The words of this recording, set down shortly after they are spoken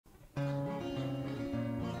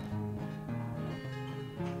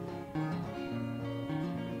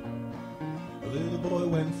boy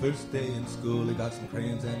went first day in school. He got some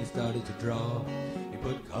crayons and he started to draw. He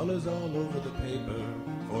put colors all over the paper,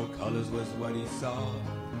 4 colors was what he saw.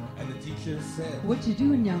 And the teacher said, "What you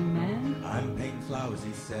doing, young man?" "I'm painting flowers,"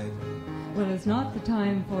 he said. "Well, it's not the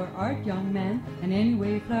time for art, young man. And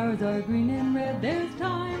anyway, flowers are green and red. There's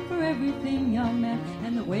time for everything, young man,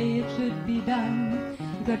 and the way it should be done.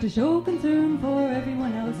 You've got to show concern for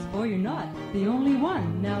everyone else, for you're not the only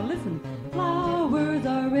one. Now listen, flowers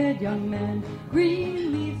are red, young man.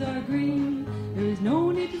 Green leaves are green. There is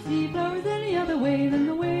no need to see flowers any other way than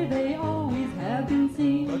the way they always have been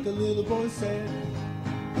seen." But the little boy said,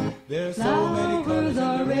 "There's so many colors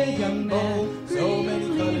in the rainbow, so many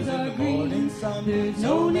colors in the morning sun. There's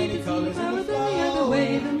no need to see flowers any other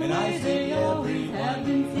way than the way they always have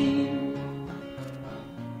been seen."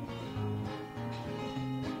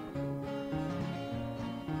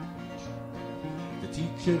 The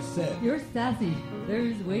teacher said, "You're sassy,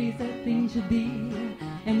 there's ways that things should be,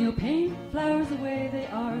 and you'll paint flowers the way they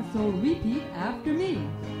are, so repeat after me.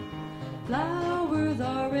 Flowers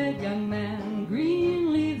are red, young man,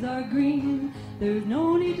 green leaves are green. There's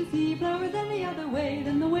no need to see flowers any other way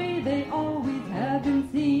than the way they always have been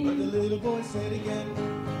seen." But the little boy said again,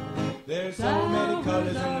 "There's so many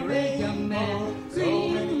colors in the rainbow, so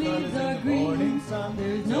many colors in the morning sun.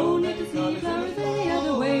 There's no need to see flowers any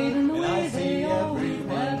other way than the way they always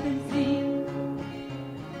have been seen."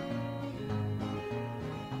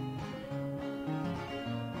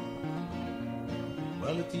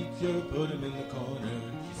 Well, the teacher put him in the corner.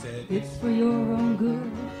 She said, "It's for your own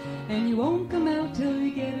good, and you won't come out till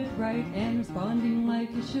you get it right and responding like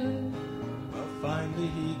you should." Well, finally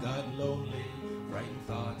he got lonely, frightened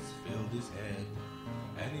thoughts filled his head,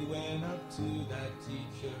 and he went up to that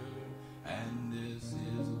teacher, and this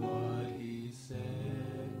is what he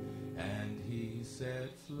said. And he said,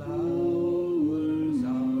 "Flowers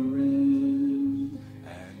are red,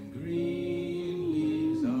 and green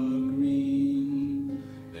leaves are green.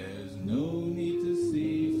 There's no need to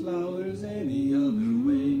see flowers any other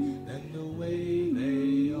way than the way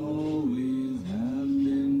they always have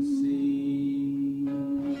been seen."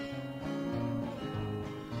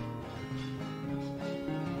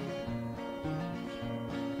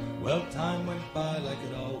 Well, time went by like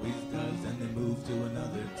it always does, and they moved to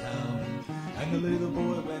another town. And the little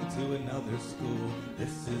boy went to another school.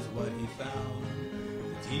 This is what he found.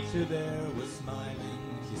 The teacher there was smiling.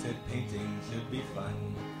 She said painting should be fun.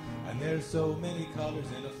 And there's so many colors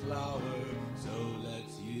in a flower, so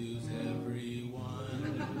let's use every one.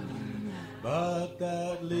 But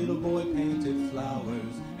that little boy painted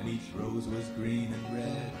flowers, and each rose was green and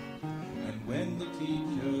red. And when the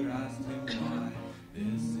teacher asked him why,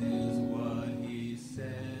 this is what he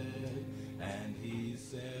said. And he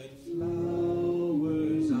said,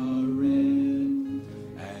 "Flowers are red,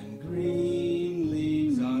 and green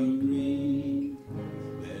leaves are green.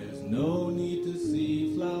 There's no need to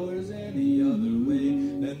see flowers any other way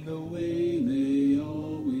than the way they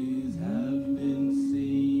always have been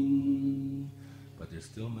seen." But there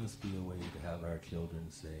still must be a way to have our children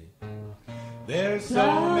say, "There's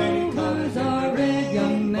so many colors in the red,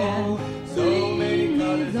 young man. so many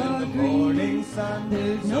colors in the morning sun.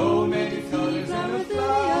 There's so many colors in the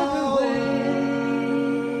flower,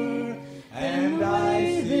 and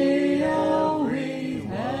I see always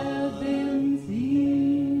have been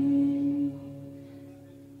seen."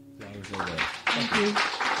 flowers are red." Thank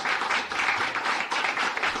you.